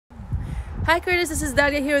Hi Curtis, this is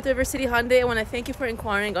Dalia here with River City Hyundai. I want to thank you for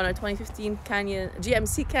inquiring on our 2015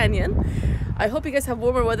 GMC Canyon. I hope you guys have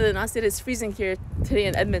warmer weather than us. It is freezing here today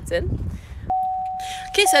in Edmonton.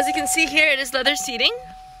 Okay, so as you can see here, it is leather seating.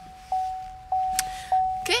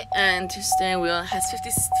 Okay, and your steering wheel has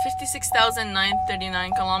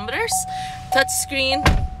 56,939 kilometers. Touch screen,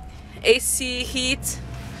 AC, heat,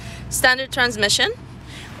 standard transmission.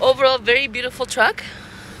 Overall, very beautiful truck.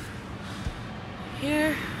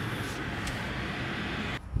 Here.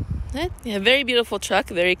 Yeah, very beautiful truck,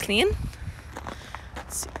 very clean.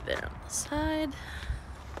 Let's see there on the side.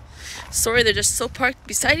 Sorry, they're just so parked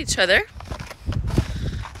beside each other.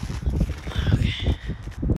 Okay.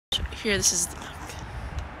 Here, this is the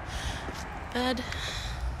bed.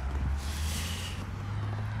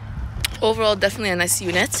 Overall, definitely a nice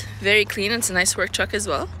unit. Very clean. It's a nice work truck as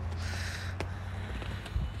well.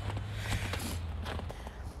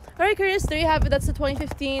 Alright, Curtis, there you have it. That's the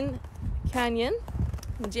 2015 Canyon,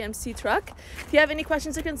 the GMC truck. If you have any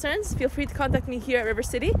questions or concerns, feel free to contact me here at River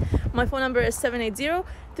City. My phone number is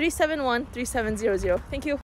 780-371-3700. Thank you.